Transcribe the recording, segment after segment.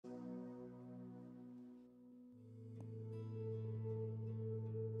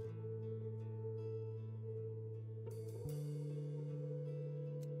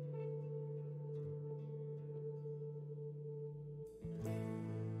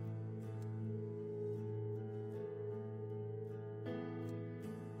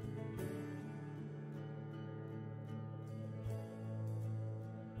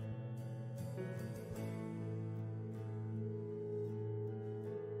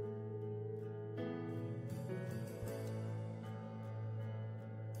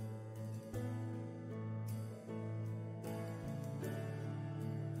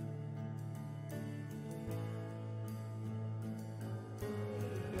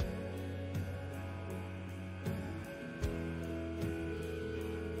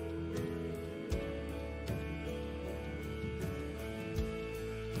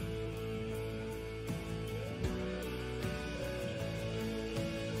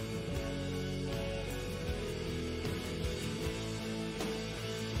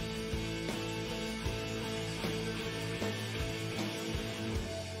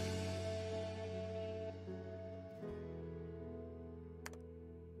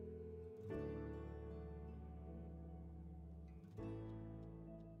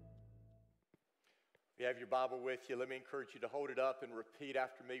you have your Bible with you, let me encourage you to hold it up and repeat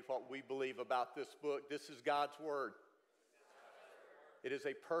after me what we believe about this book. This is God's Word. It is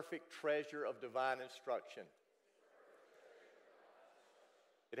a perfect treasure of divine instruction.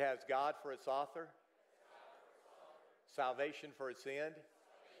 It has God for its author, salvation for its end,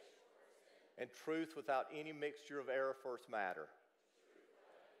 and truth without any mixture of error for its matter.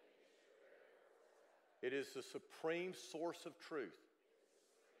 It is the supreme source of truth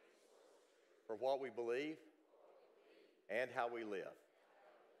for what we believe and how we live.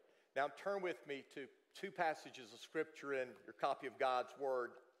 Now turn with me to two passages of Scripture in your copy of God's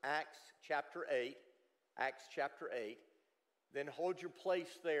Word, Acts chapter 8. Acts chapter 8. Then hold your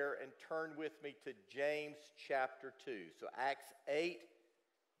place there and turn with me to James chapter 2. So Acts 8,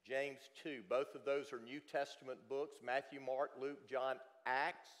 James 2. Both of those are New Testament books. Matthew, Mark, Luke, John,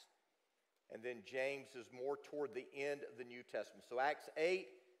 Acts. And then James is more toward the end of the New Testament. So Acts 8,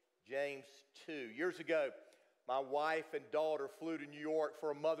 James 2. Years ago, my wife and daughter flew to New York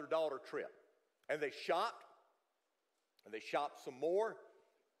for a mother-daughter trip. And they shopped some more,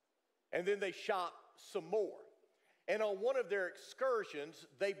 and then they shopped some more. And on one of their excursions,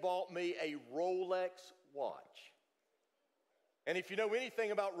 they bought me a Rolex watch. And if you know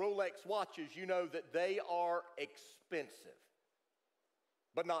anything about Rolex watches, you know that they are expensive.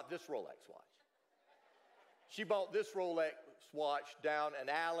 But not this Rolex watch. She bought this Rolex watch down an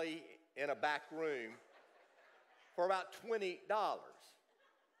alley in a back room for about $20.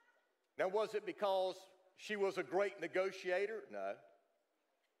 Now, was it because she was a great negotiator? No.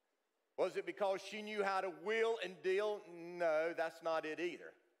 Was it because she knew how to wheel and deal? No, that's not it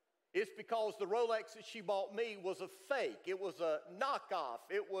either. It's because the Rolex that she bought me was a fake. It was a knockoff.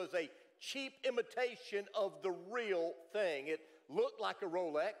 It was a cheap imitation of the real thing. It looked like a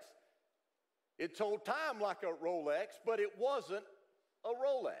Rolex. It told time like a Rolex, but it wasn't a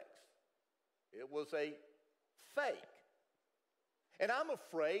Rolex. It was a fake. And I'm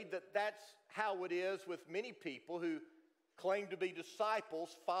afraid that that's how it is with many people who claim to be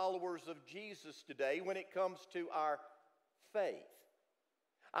disciples, followers of Jesus today when it comes to our faith.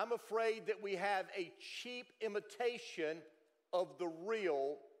 I'm afraid that we have a cheap imitation of the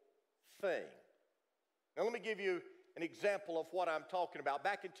real thing. Now let me give you an example of what I'm talking about.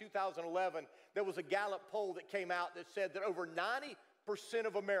 Back in 2011, there was a Gallup poll that came out that said that over 90%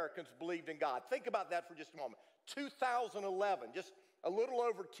 of Americans believed in God. Think about that for just a moment. 2011, just a little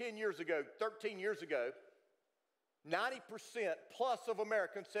over 10 years ago, 13 years ago, 90% plus of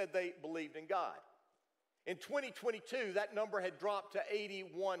Americans said they believed in God. In 2022, that number had dropped to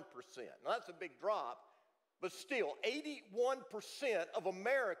 81%. Now, that's a big drop, but still, 81% of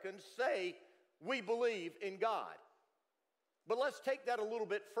Americans say we believe in God. But let's take that a little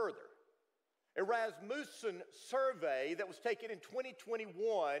bit further. A Rasmussen survey that was taken in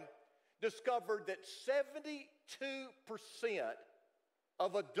 2021 discovered that 72%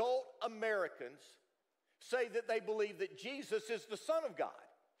 of adult Americans say that they believe that Jesus is the Son of God.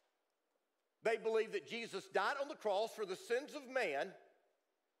 They believe that Jesus died on the cross for the sins of man,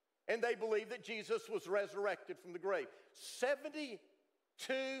 and they believe that Jesus was resurrected from the grave. 72%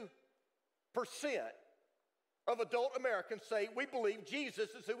 of adult Americans say we believe Jesus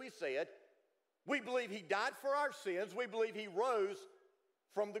is who he said. We believe he died for our sins. We believe he rose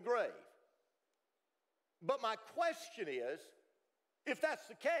from the grave. But my question is, if that's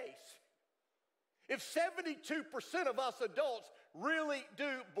the case, if 72% of us adults really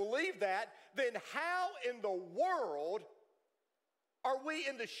do believe that, then how in the world are we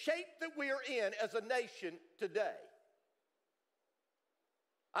in the shape that we are in as a nation today?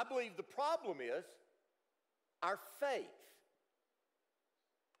 I believe the problem is our faith.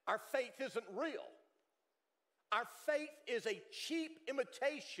 Our faith isn't real. Our faith is a cheap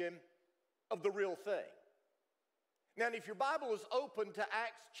imitation of the real thing. Now, if your Bible is open to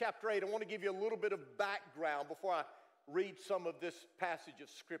Acts chapter 8, I want to give you a little bit of background before I read some of this passage of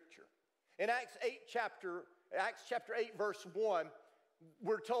Scripture. In Acts chapter 8, verse 1,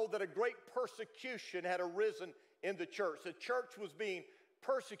 we're told that a great persecution had arisen in the church. The church was being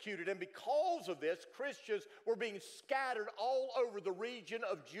persecuted, and because of this, Christians were being scattered all over the region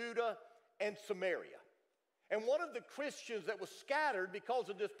of Judah and Samaria. And one of the Christians that was scattered because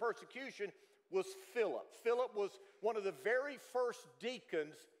of this persecution was Philip. Philip was one of the very first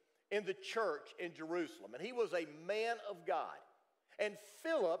deacons in the church in Jerusalem, and he was a man of God. And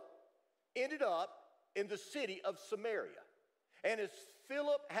Philip ended up in the city of Samaria. And as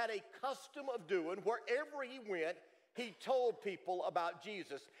Philip had a custom of doing, wherever he went, he told people about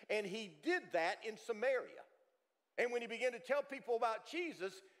Jesus. And he did that in Samaria. And when he began to tell people about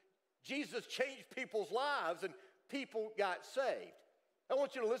Jesus, Jesus changed people's lives and people got saved. I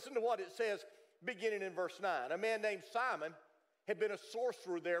want you to listen to what it says. beginning in verse 9. A man named Simon had been a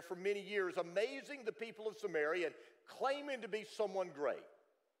sorcerer there for many years, amazing the people of Samaria and claiming to be someone great.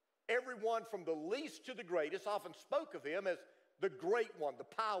 Everyone from the least to the greatest often spoke of him as the great one, the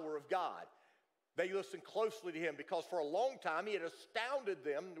power of God. They listened closely to him because for a long time he had astounded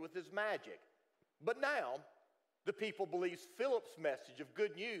them with his magic. But now the people believed Philip's message of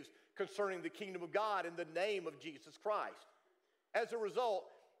good news concerning the kingdom of God in the name of Jesus Christ. As a result,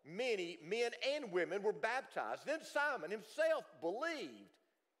 many men and women were baptized. Then Simon himself believed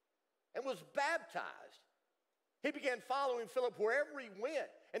and was baptized. He began following Philip wherever he went,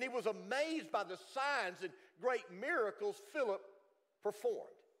 and he was amazed by the signs and great miracles Philip performed.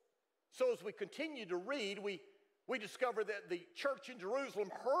 So as we continue to read, we discover that the church in Jerusalem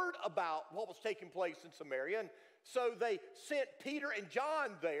heard about what was taking place in Samaria, and so they sent Peter and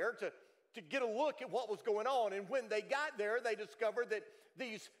John there to get a look at what was going on. And when they got there, they discovered that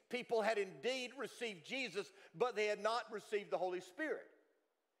these people had indeed received Jesus, but they had not received the Holy Spirit.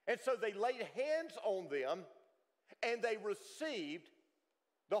 And so they laid hands on them, and they received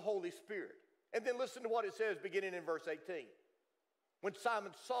the Holy Spirit. And then listen to what it says beginning in verse 18. When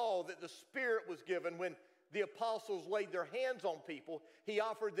Simon saw that the Spirit was given, when the apostles laid their hands on people, he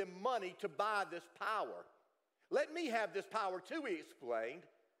offered them money to buy this power. Let me have this power too, he explained,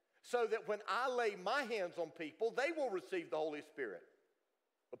 so that when I lay my hands on people, they will receive the Holy Spirit.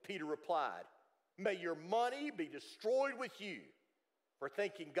 But Peter replied, may your money be destroyed with you for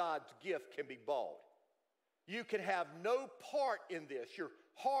thinking God's gift can be bought. You can have no part in this. Your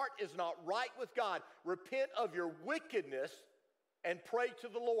heart is not right with God. Repent of your wickedness and pray to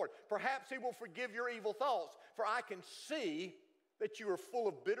the Lord. Perhaps he will forgive your evil thoughts, for I can see that you are full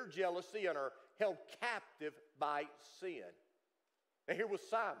of bitter jealousy and are held captive by sin. And here was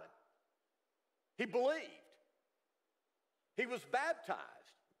Simon. He believed. He was baptized.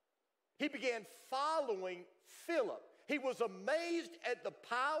 He began following Philip. He was amazed at the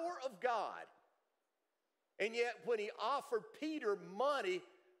power of God. And yet when he offered Peter money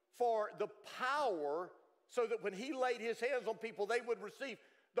for the power so that when he laid his hands on people, they would receive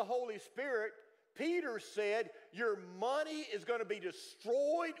the Holy Spirit, Peter said, your money is going to be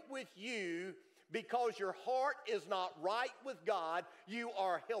destroyed with you because your heart is not right with God. You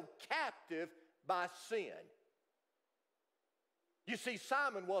are held captive by sin. You see,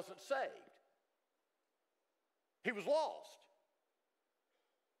 Simon wasn't saved. He was lost.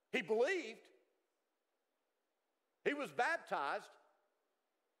 He believed. He was baptized.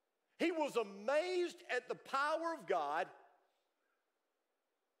 He was amazed at the power of God,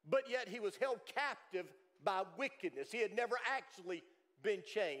 but yet he was held captive by wickedness. He had never actually been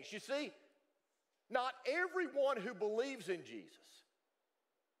changed. You see, not everyone who believes in Jesus,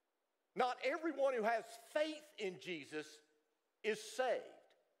 not everyone who has faith in Jesus is saved.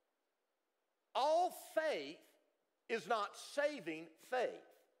 All faith is not saving faith.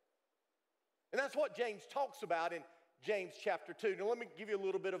 And that's what James talks about in James chapter 2. Now let me give you a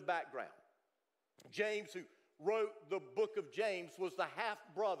little bit of background. James, who wrote the book of James, was the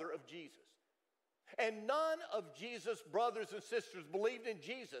half-brother of Jesus. And none of Jesus' brothers and sisters believed in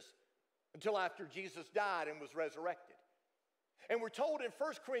Jesus until after Jesus died and was resurrected. And we're told in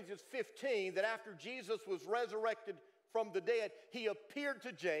 1 Corinthians 15 that after Jesus was resurrected from the dead, he appeared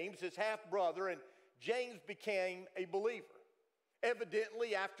to James, his half-brother, and James became a believer.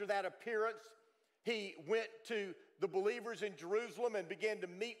 Evidently, after that appearance, he went to the believers in Jerusalem and began to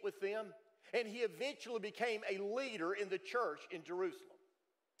meet with them, and he eventually became a leader in the church in Jerusalem.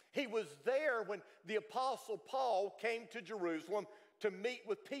 He was there when the Apostle Paul came to Jerusalem to meet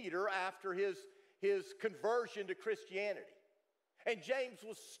with Peter after his conversion to Christianity. And James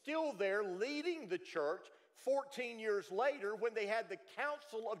was still there leading the church 14 years later when they had the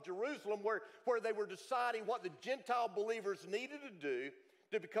Council of Jerusalem where they were deciding what the Gentile believers needed to do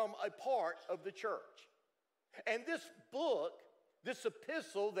to become a part of the church. And this book, this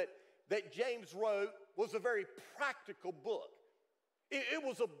epistle that James wrote, was a very practical book. It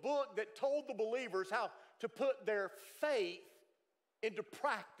was a book that told the believers how to put their faith into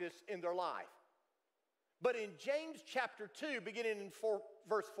practice in their life. But in James chapter 2, beginning in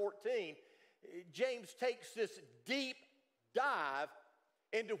verse 14, James takes this deep dive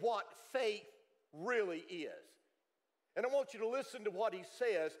into what faith really is. And I want you to listen to what he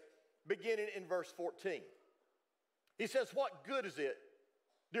says beginning in verse 14. He says, what good is it,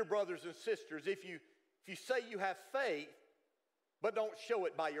 dear brothers and sisters, if you say you have faith, but don't show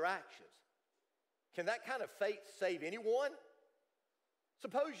it by your actions? Can that kind of faith save anyone?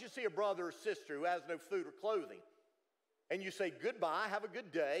 Suppose you see a brother or sister who has no food or clothing, and you say, goodbye, have a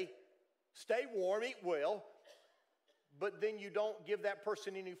good day, stay warm, eat well, but then you don't give that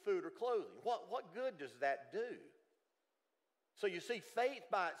person any food or clothing. What good does that do? So you see, faith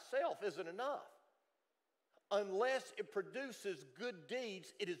by itself isn't enough. Unless it produces good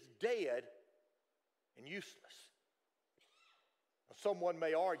deeds, it is dead and useless. Someone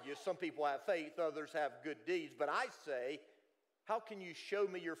may argue, some people have faith, others have good deeds, but I say, how can you show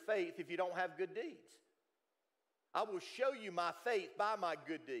me your faith if you don't have good deeds? I will show you my faith by my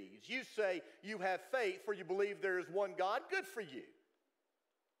good deeds. You say you have faith for you believe there is one God. Good for you.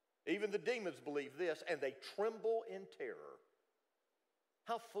 Even the demons believe this, and they tremble in terror.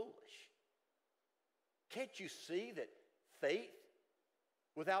 How foolish. Can't you see that faith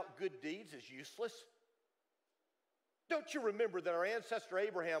without good deeds is useless? Don't you remember that our ancestor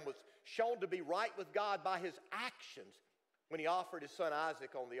Abraham was shown to be right with God by his actions when he offered his son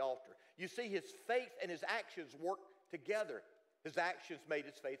Isaac on the altar? You see, his faith and his actions worked together. His actions made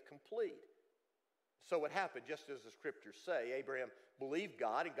his faith complete. So it happened just as the scriptures say. Abraham believed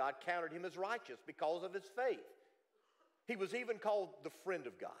God, and God counted him as righteous because of his faith. He was even called the friend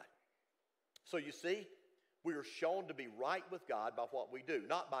of God. So you see, we are shown to be right with God by what we do,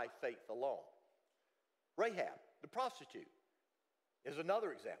 not by faith alone. Rahab, the prostitute, is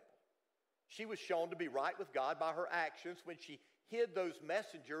another example. She was shown to be right with God by her actions when she hid those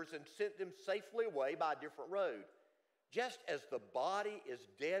messengers and sent them safely away by a different road. Just as the body is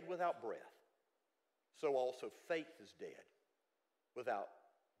dead without breath, so also faith is dead without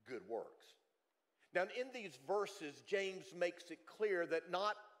good works. Now, in these verses, James makes it clear that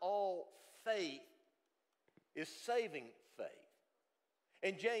not all faith is saving faith.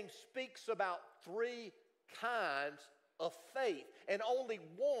 And James speaks about three kinds of faith, and only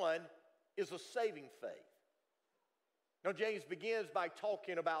one is a saving faith. Now, James begins by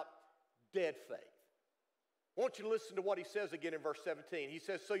talking about dead faith. I want you to listen to what he says again in verse 17. He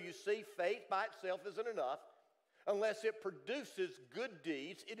says, so you see, faith by itself isn't enough. Unless it produces good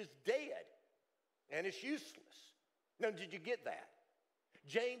deeds, it is dead and it's useless. Now, did you get that?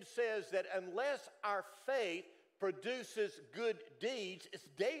 James says that unless our faith produces good deeds, it's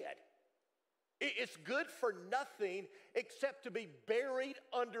dead. It's good for nothing except to be buried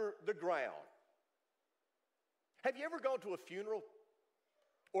under the ground. Have you ever gone to a funeral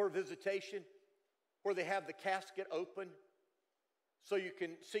or a visitation where they have the casket open so you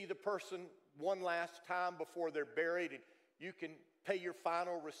can see the person one last time before they're buried and you can pay your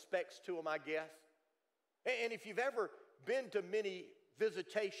final respects to them, I guess? And if you've ever been to many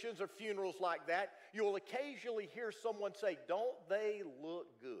visitations or funerals like that, you'll occasionally hear someone say, don't they look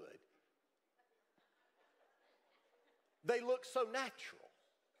good? They look so natural.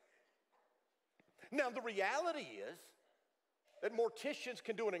 Now, the reality is that morticians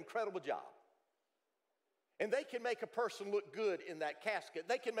can do an incredible job. And they can make a person look good in that casket.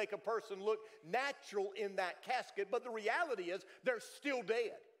 They can make a person look natural in that casket. But the reality is they're still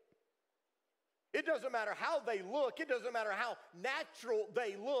dead. It doesn't matter how they look. It doesn't matter how natural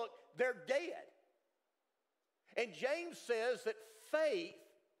they look. They're dead. And James says that faith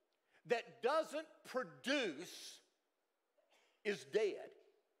that doesn't produce is dead.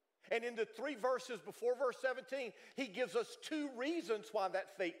 And in the 3 verses before verse 17, he gives us 2 reasons why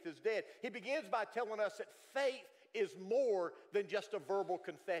that faith is dead. He begins by telling us that faith is more than just a verbal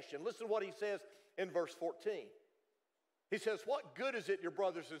confession. Listen to what he says in verse 14. He says, what good is it, dear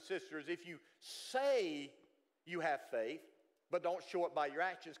brothers and sisters, if you say you have faith, but don't show it by your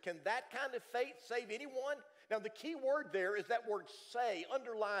actions? Can that kind of faith save anyone? Now, the key word there is that word say.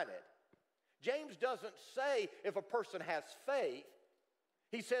 Underline it. James doesn't say if a person has faith.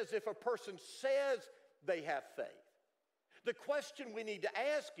 He says if a person says they have faith. The question we need to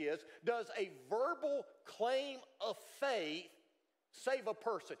ask is, does a verbal claim of faith save a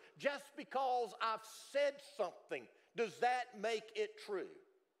person? Just because I've said something, does that make it true?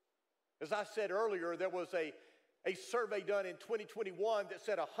 As I said earlier, there was a survey done in 2021 that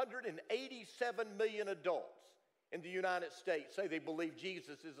said 187 million adults in the United States say they believe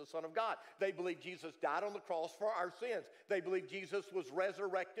Jesus is the Son of God. They believe Jesus died on the cross for our sins. They believe Jesus was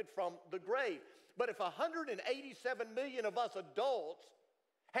resurrected from the grave. But if 187 million of us adults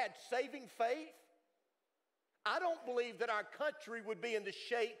had saving faith, I don't believe that our country would be in the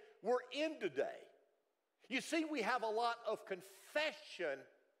shape we're in today. You see, we have a lot of confession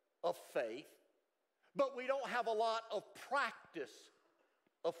of faith, but we don't have a lot of practice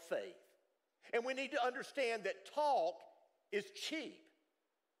of faith. And we need to understand that talk is cheap.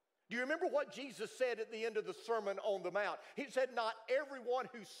 Do you remember what Jesus said at the end of the Sermon on the Mount? He said, not everyone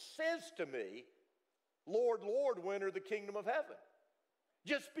who says to me, Lord, Lord, will enter the kingdom of heaven.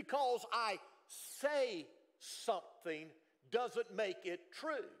 Just because I say something doesn't make it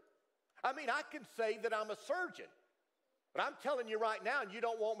true. I mean, I can say that I'm a surgeon, But I'm telling you right now, and you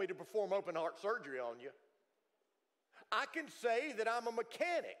don't want me to perform open heart surgery on you. I can say that I'm a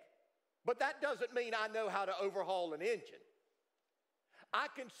mechanic, but that doesn't mean I know how to overhaul an engine. I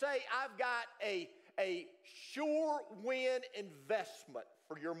can say I've got a sure win investment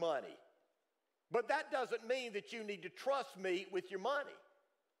for your money, but that doesn't mean that you need to trust me with your money.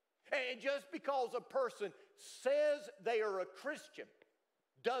 And just because a person says they are a Christian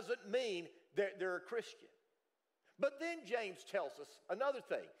doesn't mean that they're a Christian. But then James tells us another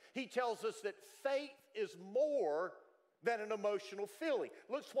thing. He tells us that faith is more than an emotional feeling.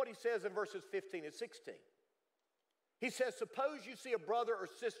 Look what he says in verses 15 and 16. He says, suppose you see a brother or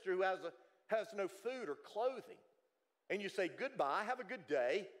sister who has no food or clothing, and you say, goodbye, have a good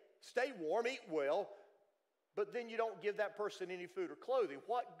day, stay warm, eat well, but then you don't give that person any food or clothing.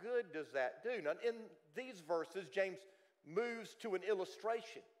 What good does that do? Now, in these verses, James moves to an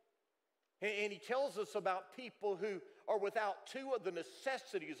illustration. And he tells us about people who are without two of the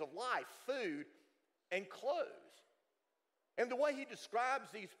necessities of life, food and clothes. And the way he describes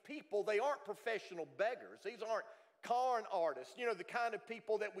these people, they aren't professional beggars. These aren't con artists, you know, the kind of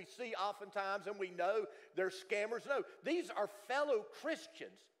people that we see oftentimes and we know they're scammers. No, these are fellow Christians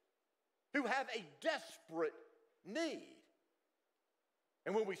who have a desperate need.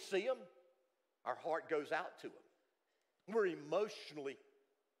 And when we see them, our heart goes out to them. We're emotionally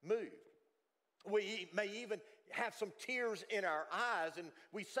moved. We may even have some tears in our eyes, and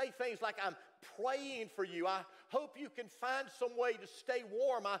we say things like, I'm praying for you. I hope you can find some way to stay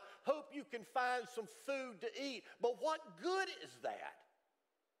warm. I hope you can find some food to eat. But what good is that?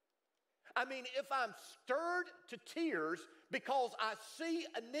 I mean, if I'm stirred to tears because I see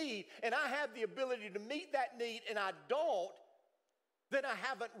a need and I have the ability to meet that need and I don't, then I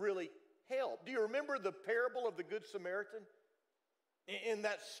haven't really helped. Do you remember the parable of the Good Samaritan? In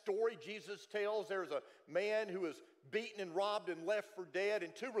that story Jesus tells, there's a man who is beaten and robbed and left for dead,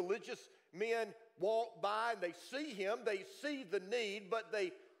 and two religious men walk by and they see him, they see the need, but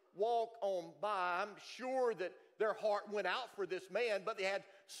they walk on by. I'm sure that their heart went out for this man, but they had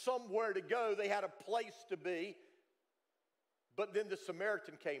somewhere to go. They had a place to be. But then the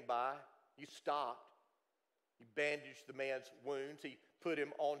Samaritan came by. He stopped. He bandaged the man's wounds. He put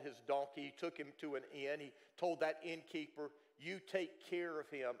him on his donkey. He took him to an inn. He told that innkeeper, you take care of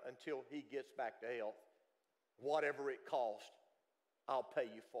him until he gets back to health. Whatever it costs, I'll pay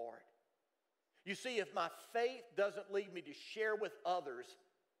you for it. You see, if my faith doesn't lead me to share with others,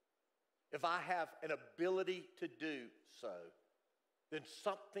 if I have an ability to do so, then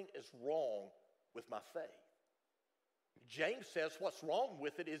something is wrong with my faith. James says what's wrong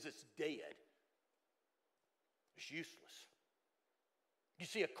with it is it's dead. It's useless. You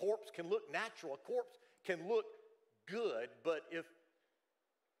see, a corpse can look natural. A corpse can look good, but if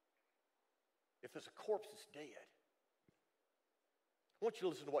it's a corpse, it's dead. I want you to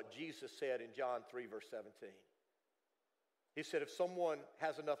listen to what Jesus said in John 3, verse 17. He said, if someone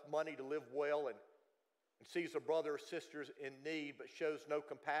has enough money to live well and sees a brother or sister in need but shows no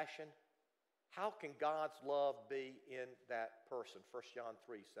compassion, how can God's love be in that person? 1 John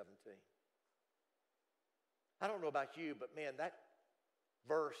 3, 17. I don't know about you, but man, that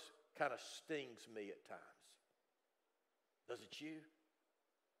verse kind of stings me at times. Does it you?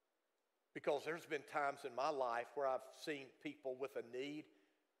 Because there's been times in my life where I've seen people with a need,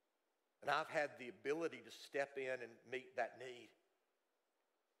 and I've had the ability to step in and meet that need.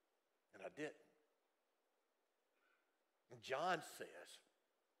 And I didn't. And John says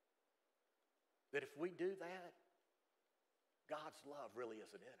that if we do that, God's love really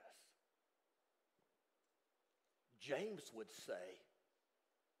isn't in us. James would say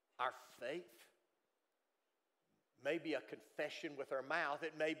our faith may be a confession with our mouth.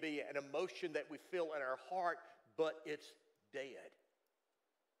 It may be an emotion that we feel in our heart, but it's dead.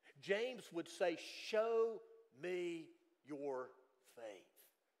 James would say, show me your faith.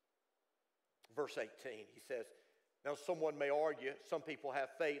 Verse 18, he says, now someone may argue, some people have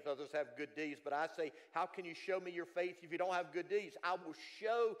faith, others have good deeds, but I say, how can you show me your faith if you don't have good deeds? I will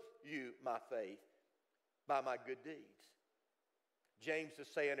show you my faith by my good deeds. James is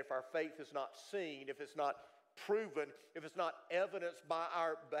saying if our faith is not seen, if it's not proven, if it's not evidenced by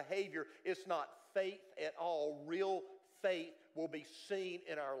our behavior, it's not faith at all. Real faith will be seen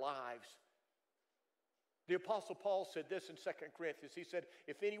in our lives. The Apostle Paul said this in 2 Corinthians. He said,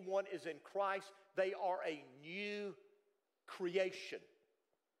 if anyone is in Christ, they are a new creation.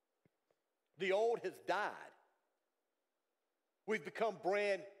 The old has died. We've become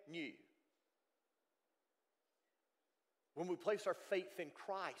brand new. When we place our faith in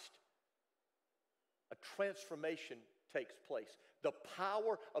Christ, a transformation takes place. The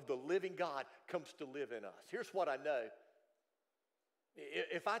power of the living God comes to live in us. Here's what I know.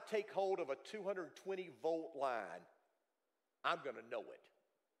 If I take hold of a 220-volt line, I'm going to know it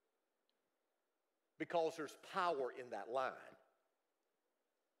because there's power in that line.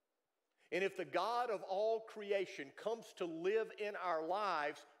 And if the God of all creation comes to live in our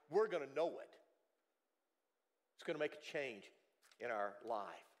lives, we're going to know it. It's going to make a change in our life.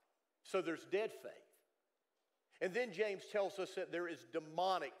 So there's dead faith. And then James tells us that there is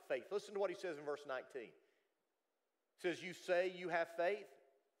demonic faith. Listen to what he says in verse 19. He says, you say you have faith,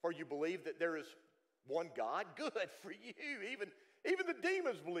 for you believe that there is one God. Good for you. Even the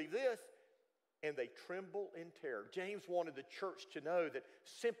demons believe this. And they tremble in terror. James wanted the church to know that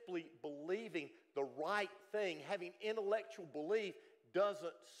simply believing the right thing, having intellectual belief,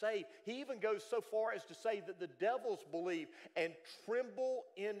 doesn't save. He even goes so far as to say that the devils believe and tremble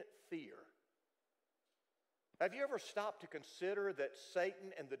in fear. Have you ever stopped to consider that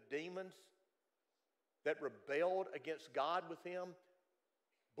Satan and the demons that rebelled against God with him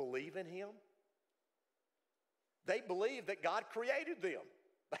believe in him? They believe that God created them.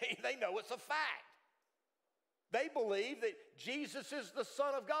 They know it's a fact. They believe that Jesus is the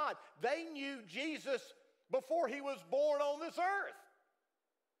Son of God. They knew Jesus before he was born on this earth.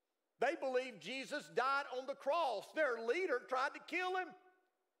 They believe Jesus died on the cross. Their leader tried to kill him.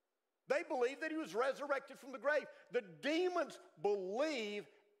 They believe that he was resurrected from the grave. The demons believe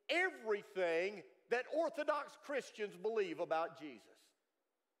everything that Orthodox Christians believe about Jesus.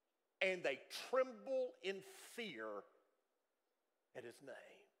 And they tremble in fear at his name.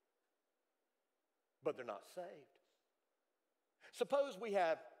 But they're not saved. Suppose we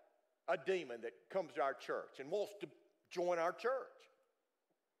have a demon that comes to our church and wants to join our church.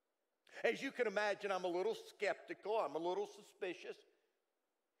 As you can imagine, I'm a little skeptical. I'm a little suspicious.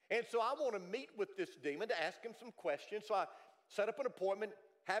 And so I want to meet with this demon to ask him some questions. So I set up an appointment,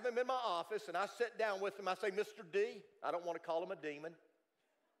 have him in my office, and I sit down with him. I say, Mr. D, I don't want to call him a demon.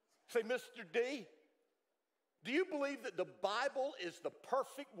 I say, Mr. D, do you believe that the Bible is the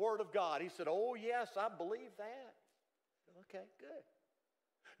perfect Word of God? He said, oh, yes, I believe that. Okay, good.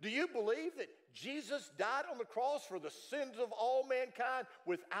 Do you believe that Jesus died on the cross for the sins of all mankind?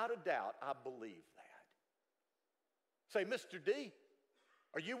 Without a doubt, I believe that. Say, Mr. D,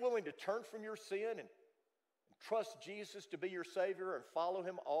 are you willing to turn from your sin and trust Jesus to be your Savior and follow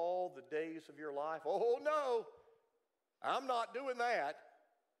him all the days of your life? Oh, no, I'm not doing that.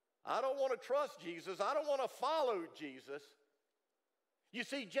 I don't want to trust Jesus. I don't want to follow Jesus. You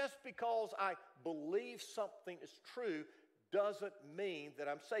see, just because I believe something is true doesn't mean that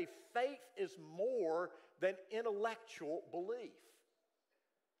I'm saved. Faith is more than intellectual belief.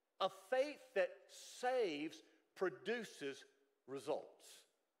 A faith that saves produces results.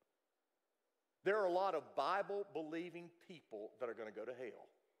 There are a lot of Bible-believing people that are going to go to hell.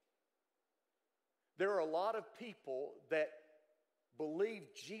 There are a lot of people that believe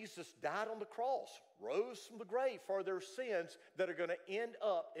Jesus died on the cross, rose from the grave for their sins, that are going to end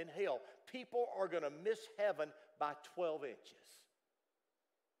up in hell. People are going to miss heaven by 12 inches.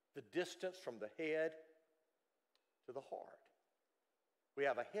 The distance from the head to the heart. We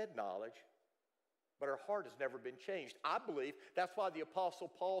have a head knowledge, but our heart has never been changed. I believe that's why the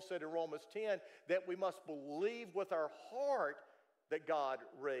Apostle Paul said in Romans 10 that we must believe with our heart that God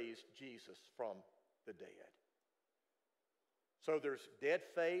raised Jesus from the dead. So there's dead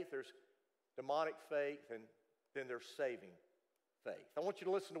faith, there's demonic faith, and then there's saving faith. I want you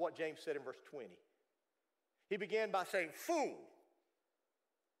to listen to what James said in verse 20. He began by saying, fool,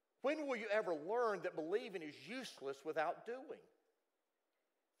 when will you ever learn that believing is useless without doing?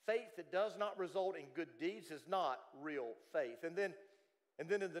 Faith that does not result in good deeds is not real faith. And then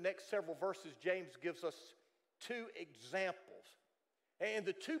in the next several verses, James gives us two examples. And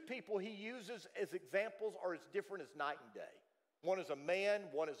the two people he uses as examples are as different as night and day. One is a man,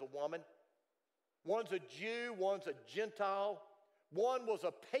 one is a woman. One's a Jew, one's a Gentile. One was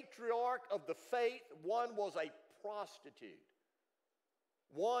a patriarch of the faith, one was a prostitute.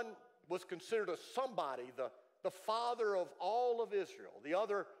 One was considered a somebody, the father of all of Israel. The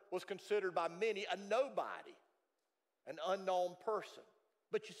other was considered by many a nobody, an unknown person.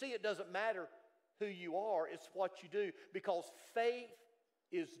 But you see, it doesn't matter who you are, it's what you do, because faith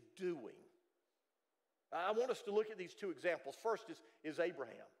is doing. I want us to look at these two examples. First is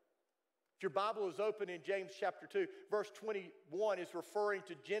Abraham. If your Bible is open in James chapter 2, verse 21 is referring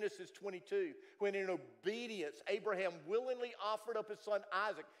to Genesis 22, when in obedience, Abraham willingly offered up his son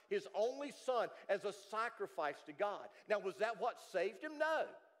Isaac, his only son, as a sacrifice to God. Now, was that what saved him? No.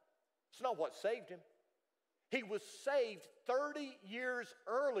 It's not what saved him. He was saved 30 years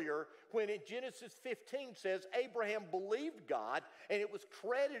earlier when in Genesis 15 says Abraham believed God and it was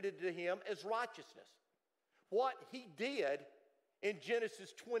credited to him as righteousness. What he did in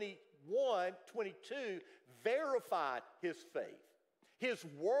Genesis 21, 22, verified his faith. His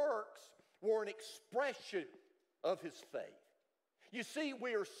works were an expression of his faith. You see,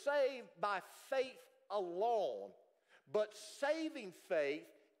 we are saved by faith alone, but saving faith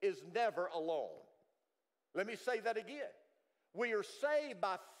is never alone. Let me say that again. We are saved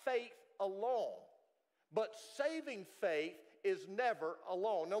by faith alone, but saving faith is never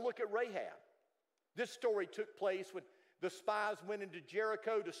alone. Now look at Rahab. This story took place when the spies went into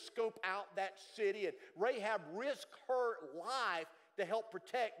Jericho to scope out that city, and Rahab risked her life to help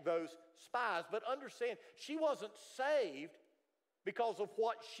protect those spies. But understand, she wasn't saved because of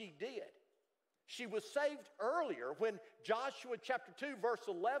what she did. She was saved earlier when Joshua chapter 2 verse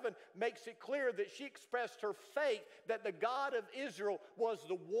 11 makes it clear that she expressed her faith that the God of Israel was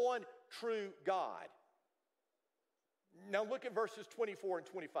the one true God. Now look at verses 24 and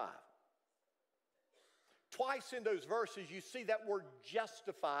 25. Twice in those verses you see that word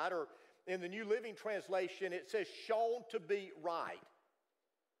justified, or in the New Living Translation it says shown to be right.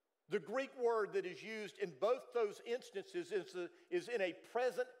 The Greek word that is used in both those instances is in a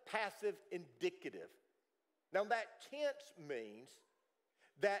present passive indicative. Now that tense means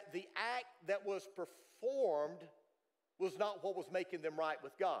that the act that was performed was not what was making them right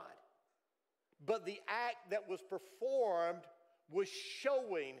with God, but the act that was performed was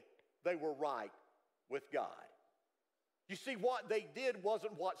showing they were right with God. You see, what they did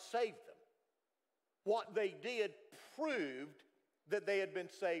wasn't what saved them. What they did proved that they had been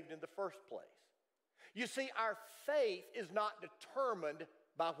saved in the first place. You see, our faith is not determined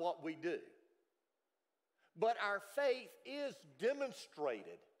by what we do, but our faith is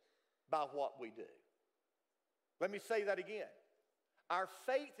demonstrated by what we do. Let me say that again. Our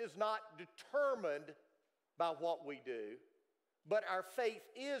faith is not determined by what we do, but our faith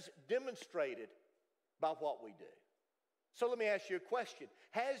is demonstrated by what we do. So let me ask you a question.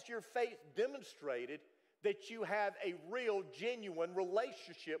 Has your faith demonstrated that you have a real, genuine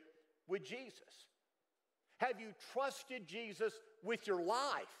relationship with Jesus? Have you trusted Jesus with your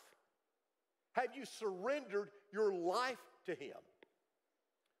life? Have you surrendered your life to him?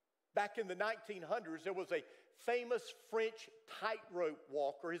 Back in the 1900s, there was a famous French tightrope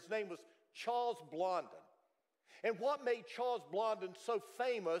walker. His name was Charles Blondin. And what made Charles Blondin so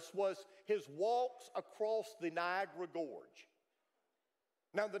famous was his walks across the Niagara Gorge.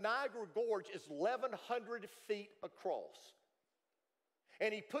 Now, the Niagara Gorge is 1,100 feet across.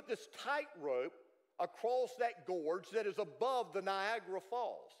 And he put this tightrope across that gorge that is above the Niagara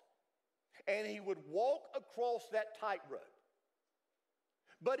Falls. And he would walk across that tightrope.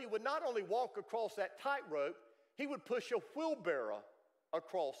 But he would not only walk across that tightrope, he would push a wheelbarrow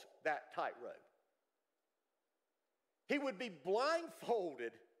across that tightrope. He would be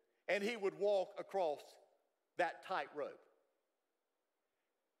blindfolded and he would walk across that tightrope.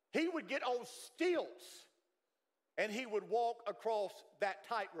 He would get on stilts and he would walk across that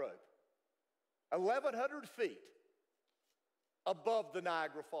tightrope, 1,100 feet above the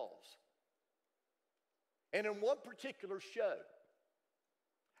Niagara Falls. And in one particular show,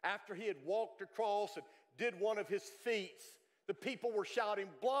 after he had walked across and did one of his feats, the people were shouting,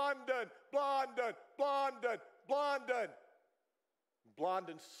 "Blondin, Blondin, Blondin, Blondin."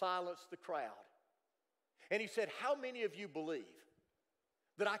 Blondin silenced the crowd. And he said, "How many of you believe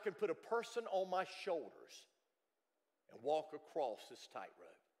that I can put a person on my shoulders and walk across this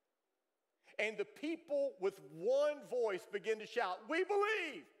tightrope?" And the people with one voice began to shout, "We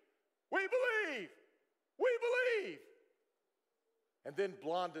believe! We believe! We believe!" And then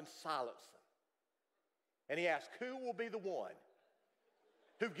Blondin silenced them. And he asked, "Who will be the one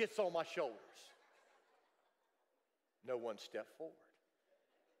who gets on my shoulders?" No one stepped forward.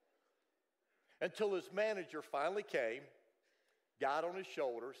 Until his manager finally came, got on his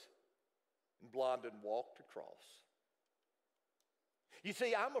shoulders, and Blondin walked across. You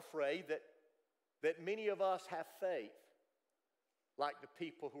see, I'm afraid that many of us have faith like the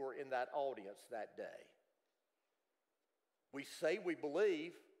people who were in that audience that day. We say we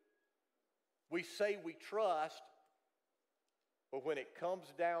believe, we say we trust, but when it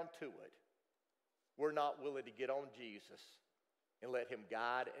comes down to it, we're not willing to get on Jesus and let him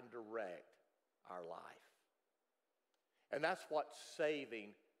guide and direct our life. And that's what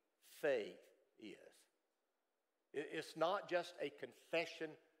saving faith is. It's not just a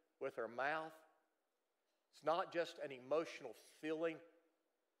confession with our mouth. It's not just an emotional feeling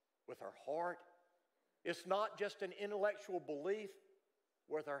with our heart. It's not just an intellectual belief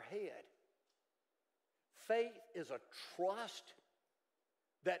with our head. Faith is a trust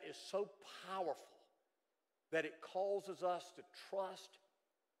that is so powerful that it causes us to trust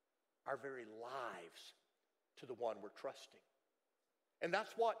our very lives to the one we're trusting. And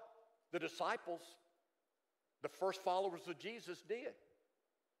that's what the disciples, the first followers of Jesus, did.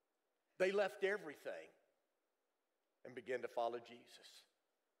 They left everything and began to follow Jesus.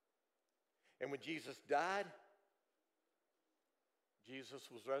 And when Jesus died, Jesus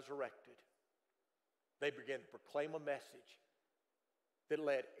was resurrected. They began to proclaim a message that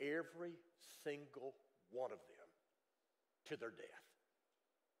led every single one of them to their death.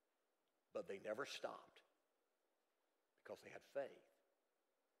 But they never stopped because they had faith.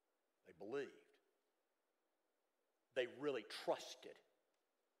 They believed. They really trusted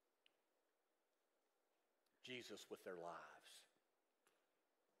Jesus with their lives.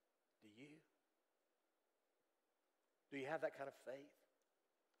 Do you? Do you have that kind of faith?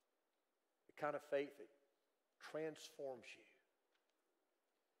 The kind of faith that transforms you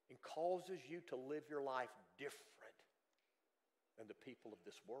and causes you to live your life different than the people of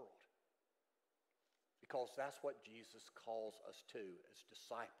this world. Because that's what Jesus calls us to as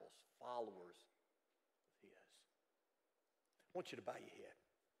disciples, followers of His. I want you to bow your head.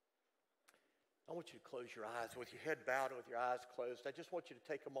 I want you to close your eyes. With your head bowed and with your eyes closed, I just want you to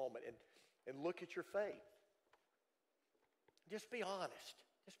take a moment and look at your faith. Just be honest.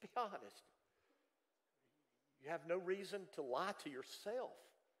 Just be honest. You have no reason to lie to yourself.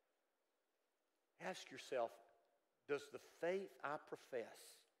 Ask yourself, does the faith I profess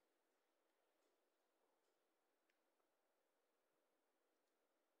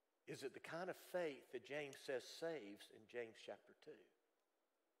is it the kind of faith that James says saves in James chapter 2?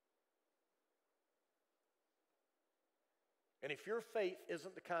 And if your faith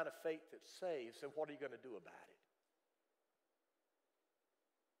isn't the kind of faith that saves, then what are you going to do about it?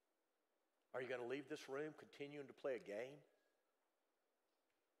 Are you going to leave this room continuing to play a game?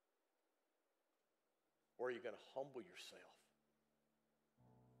 Or are you going to humble yourself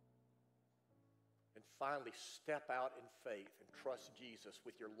and finally step out in faith and trust Jesus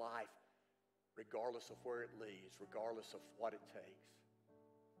with your life, regardless of where it leads, regardless of what it takes?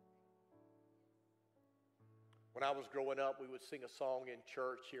 When I was growing up, we would sing a song in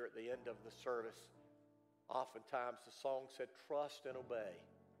church here at the end of the service. Oftentimes the song said, "Trust and obey.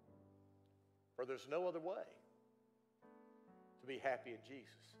 For there's no other way to be happy in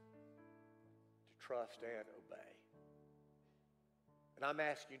Jesus, to trust and obey." And I'm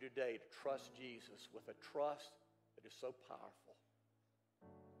asking you today to trust Jesus with a trust that is so powerful,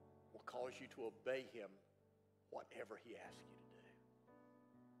 will cause you to obey Him whatever He asks you to do.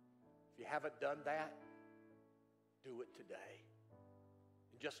 If you haven't done that, do it today.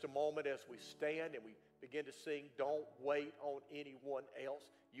 In just a moment, as we stand and we begin to sing, "Don't Wait on Anyone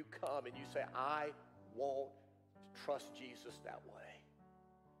Else," you come and you say, "I want to trust Jesus that way."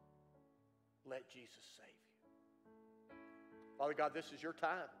 Let Jesus save you. Father God, this is your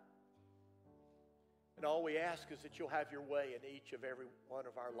time. And all we ask is that you'll have your way in each of every one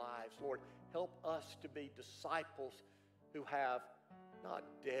of our lives. Lord, help us to be disciples who have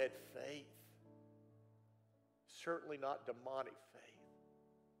not dead faith, certainly not demonic faith,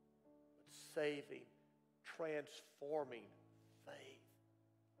 but saving, transforming faith.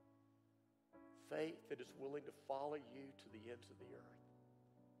 Faith that is willing to follow you to the ends of the earth.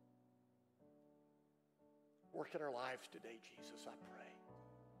 Work in our lives today, Jesus, I pray.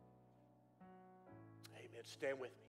 Amen. Stand with me.